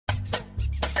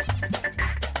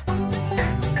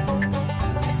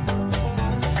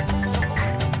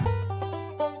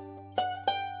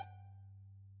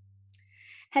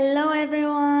Hello,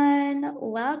 everyone.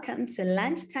 Welcome to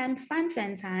Lunchtime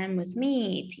Fun Time with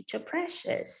me, Teacher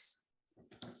Precious.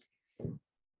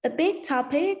 The big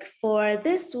topic for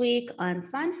this week on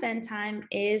Fun Time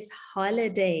is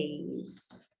holidays.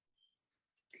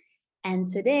 And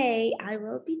today I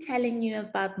will be telling you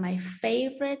about my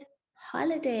favorite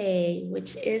holiday,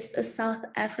 which is a South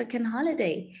African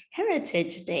holiday,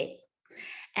 Heritage Day.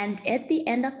 And at the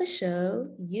end of the show,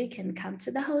 you can come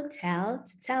to the hotel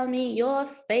to tell me your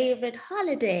favorite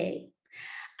holiday.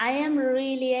 I am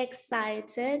really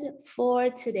excited for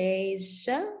today's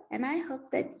show, and I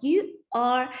hope that you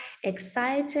are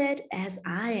excited as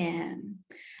I am.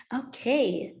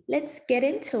 Okay, let's get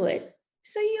into it.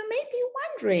 So you may be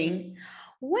wondering,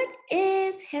 what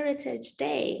is Heritage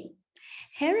Day?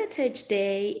 Heritage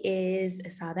Day is a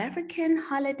South African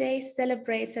holiday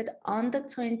celebrated on the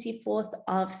 24th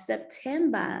of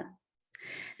September.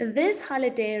 This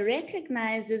holiday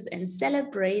recognizes and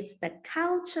celebrates the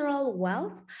cultural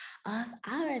wealth of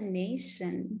our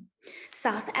nation.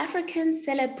 South Africans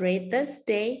celebrate this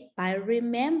day by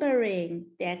remembering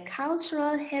their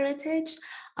cultural heritage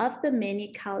of the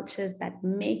many cultures that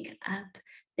make up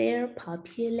their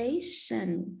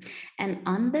population. And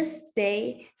on this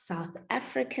day, South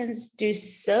Africans do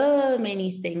so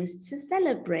many things to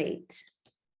celebrate.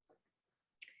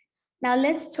 Now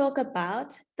let's talk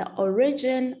about the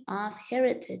origin of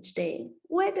Heritage Day.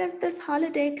 Where does this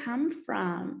holiday come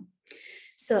from?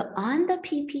 So on the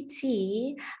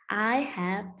PPT, I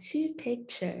have two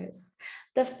pictures.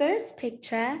 The first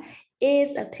picture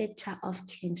is a picture of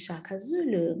King Shaka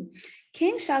Zulu.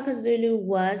 King Shaka Zulu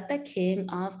was the king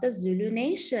of the Zulu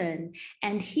nation,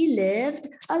 and he lived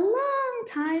a long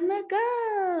time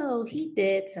ago. He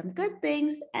did some good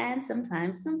things and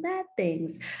sometimes some bad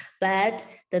things, but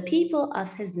the people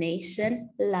of his nation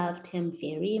loved him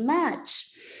very much.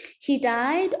 He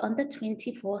died on the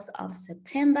 24th of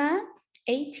September,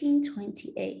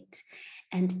 1828,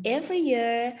 and every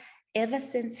year, ever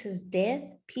since his death,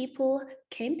 people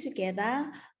came together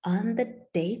on the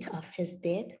date of his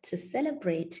death to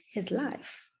celebrate his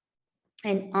life.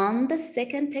 And on the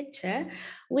second picture,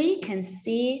 we can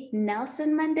see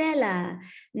Nelson Mandela.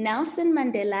 Nelson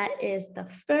Mandela is the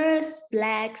first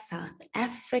Black South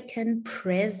African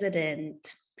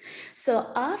president.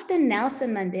 So after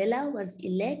Nelson Mandela was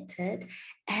elected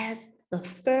as the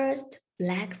first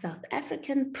Black South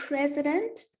African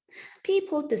president,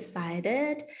 people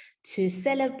decided to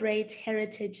celebrate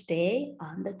Heritage Day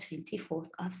on the 24th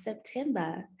of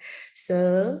September.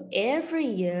 So every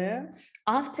year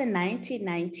after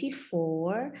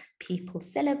 1994, people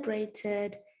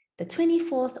celebrated the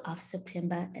 24th of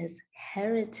September as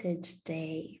Heritage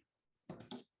Day.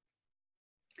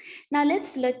 Now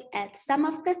let's look at some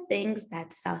of the things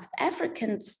that South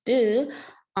Africans do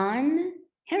on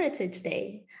Heritage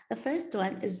Day. The first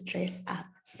one is dress up.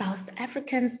 South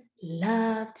Africans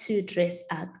love to dress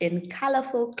up in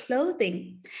colorful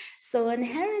clothing. So on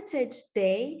Heritage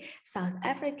Day, South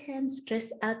Africans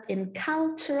dress up in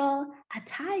cultural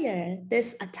attire.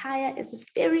 This attire is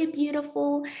very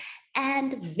beautiful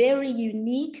and very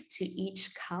unique to each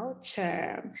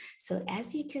culture. So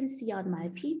as you can see on my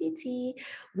PPT,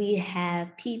 we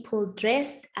have people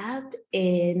dressed up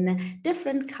in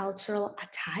different cultural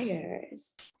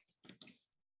attires.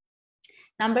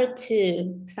 Number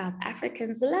two, South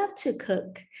Africans love to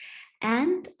cook.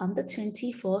 And on the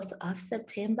 24th of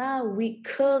September, we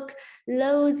cook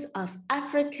loads of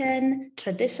African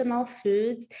traditional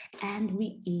foods and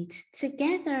we eat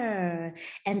together.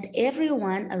 And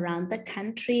everyone around the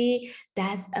country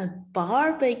does a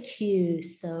barbecue.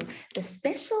 So the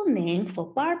special name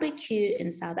for barbecue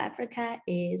in South Africa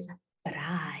is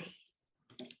braai.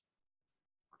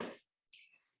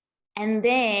 And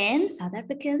then South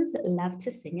Africans love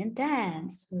to sing and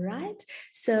dance, right?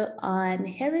 So on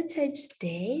Heritage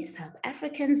Day, South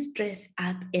Africans dress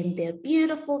up in their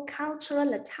beautiful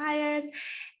cultural attires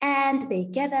and they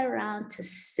gather around to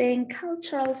sing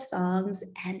cultural songs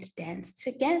and dance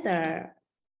together.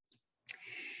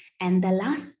 And the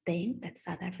last thing that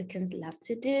South Africans love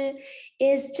to do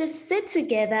is just sit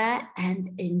together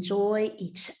and enjoy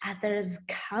each other's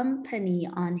company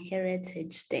on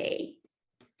Heritage Day.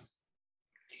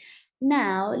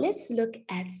 Now, let's look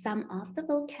at some of the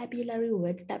vocabulary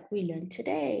words that we learned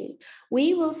today.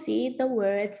 We will see the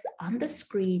words on the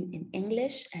screen in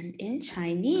English and in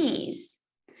Chinese.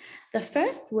 The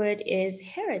first word is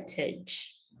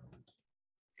heritage.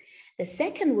 The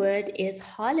second word is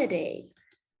holiday.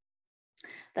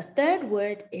 The third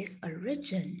word is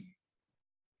origin.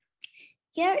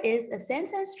 Here is a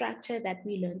sentence structure that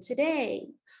we learned today.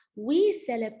 We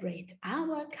celebrate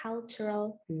our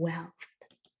cultural wealth.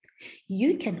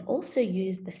 You can also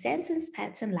use the sentence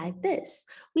pattern like this.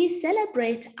 We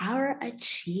celebrate our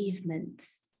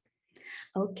achievements.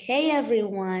 Okay,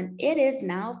 everyone, it is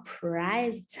now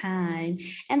prize time.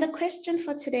 And the question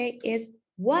for today is,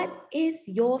 what is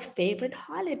your favorite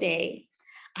holiday?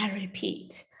 I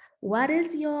repeat, what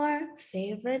is your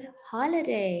favorite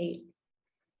holiday?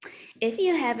 If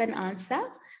you have an answer,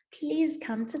 please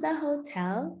come to the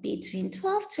hotel between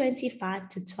 12:25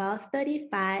 to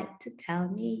 12:35 to tell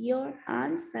me your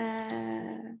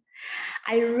answer.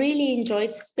 I really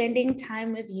enjoyed spending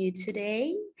time with you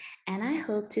today, and I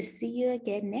hope to see you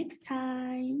again next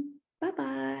time.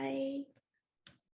 Bye-bye.